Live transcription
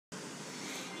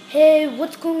Hey,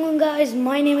 what's going on, guys?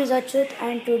 My name is Achut,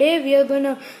 and today we are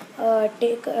gonna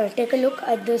take a look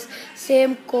at this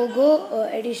same Cogo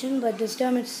edition, but this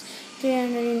time it's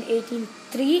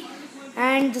 383,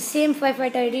 and the same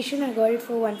firefighter edition. I got it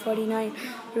for 149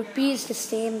 rupees. The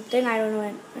same thing. I don't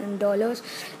know in dollars,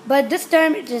 but this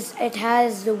time it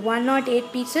has the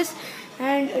 108 pieces,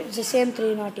 and it's the same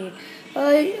 308.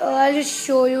 I'll just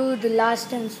show you the last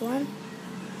time's one.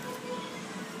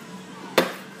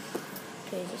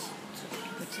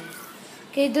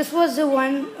 Okay, this was the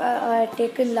one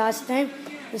taken last time,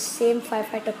 the same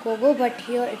firefighter Cogo, but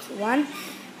here it's one,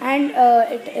 and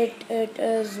it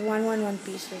is 111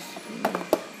 pieces.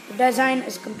 The design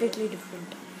is completely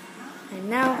different. And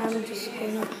now I'm just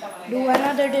gonna do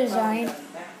another design.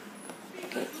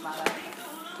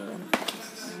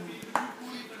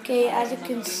 Okay, as you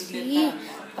can see,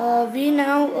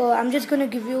 I'm just gonna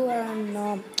give you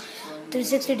an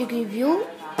 360-degree view.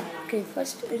 Okay,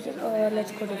 first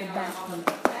let's go to the back.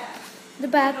 The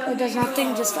back there's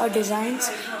nothing, just our designs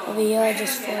over here.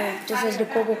 This is the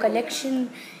Cogo collection.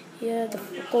 Here the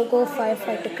Cogo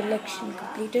firefighter collection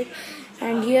completed,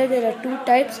 and here there are two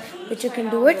types which you can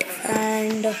do it,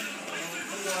 and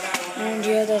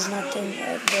here there's nothing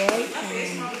there.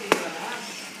 And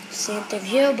same thing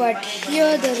here, but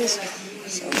here there is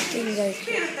something like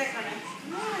here.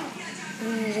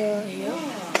 And here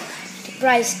the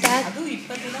price tag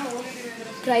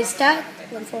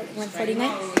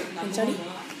 149. I'm sorry.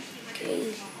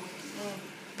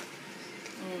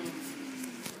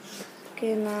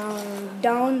 Okay, now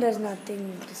down there's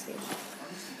nothing to say.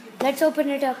 Let's open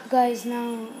it up, guys.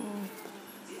 Now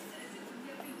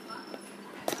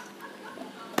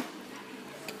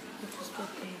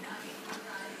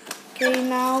okay,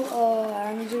 now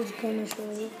I'm just gonna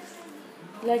show you.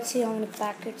 Let's see how many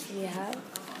packets we have.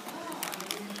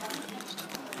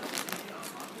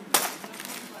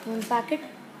 One packet,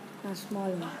 a small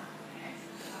one.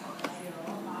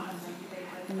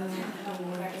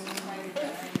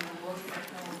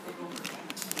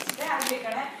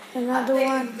 Another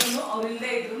one.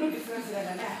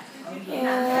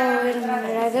 Wait a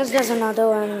minute, I guess there's another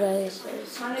one, guys. Okay,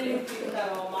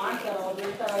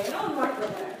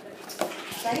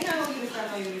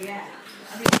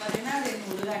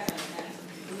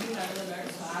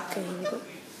 here we go.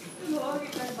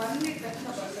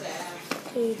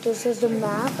 Okay, this is the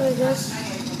map, I guess.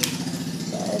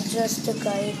 Just a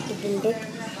guide to build it.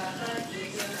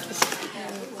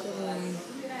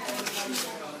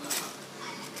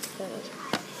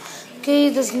 Okay,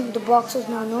 the box is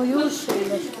now no use, so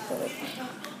let's keep it.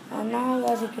 And now,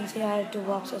 as you can see, I have two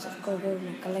boxes of Cogo in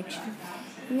my collection.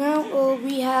 Now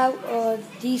we have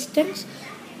these things.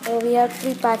 We have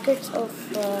 3 packets of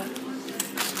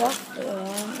stuff.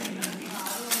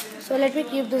 So let me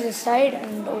keep this aside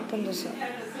and open this up.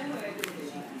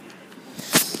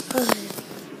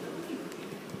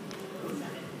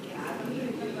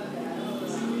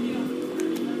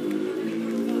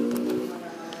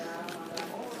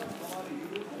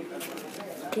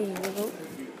 Okay, here we go.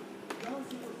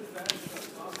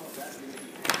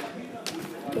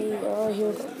 Okay, here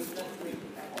we go.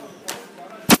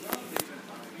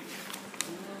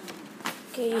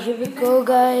 Okay, here we go,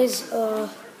 guys.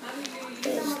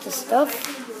 There's the stuff.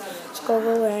 It's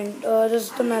Cogo, and this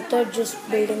is the method, just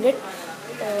building it.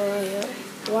 Here,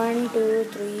 1, 2,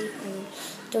 3, and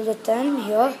till the 10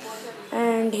 here,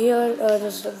 and here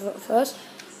this is the first.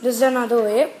 This is another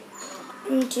way.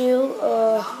 2,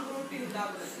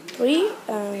 3,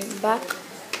 and back.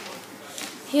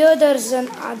 Here there's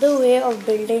another way of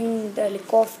building the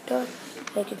helicopter.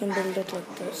 Like you can build it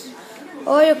like this,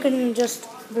 or you can just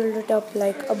build it up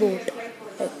like a boat,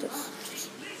 like this.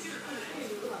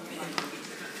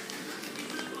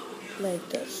 Like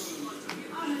this.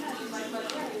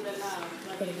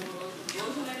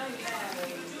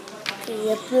 Okay,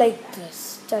 yep, like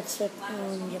this. That's it.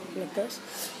 Yep, like this.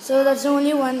 So that's the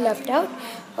only one left out.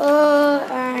 I'll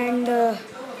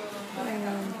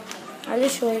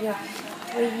just show you that.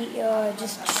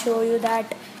 Just show you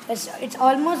that it's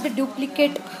almost the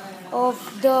duplicate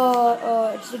of the.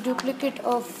 It's the duplicate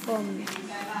of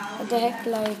what the heck?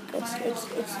 Like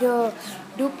it's the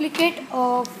duplicate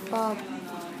of.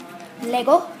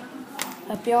 Lego,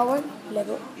 a pure one,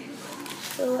 Lego.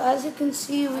 So as you can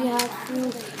see, we have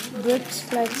few bricks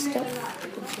like stuff.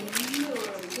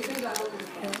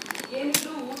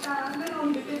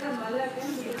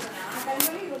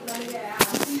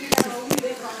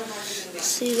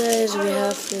 See, guys, we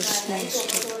have this small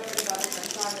stuff.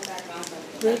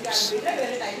 Bricks.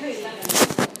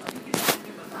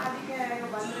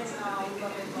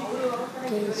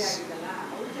 This.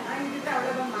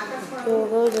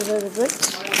 Cogo, those are the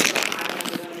bits.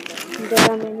 There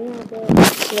are many other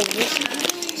like this.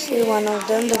 See one of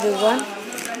them, the big one.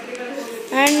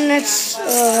 And it's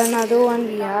another one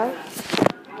we have.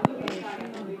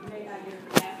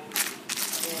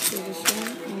 See this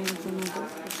one and another.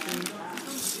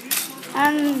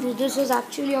 And this is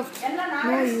actually of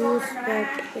no use, but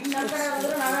it's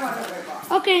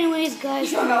okay. Anyways,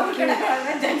 guys, thank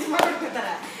you.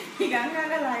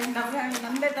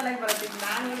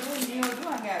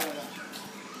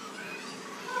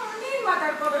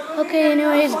 Okay,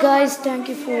 anyways, guys, thank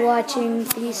you for watching.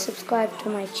 Please subscribe to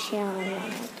my channel.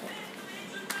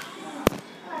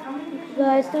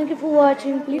 Guys, thank you for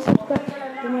watching. Please subscribe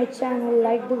to my channel,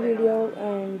 like the video,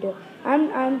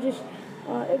 and I'm just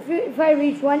if I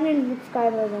reach 1 million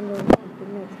subscribers, I'm going to do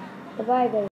next. Bye, guys.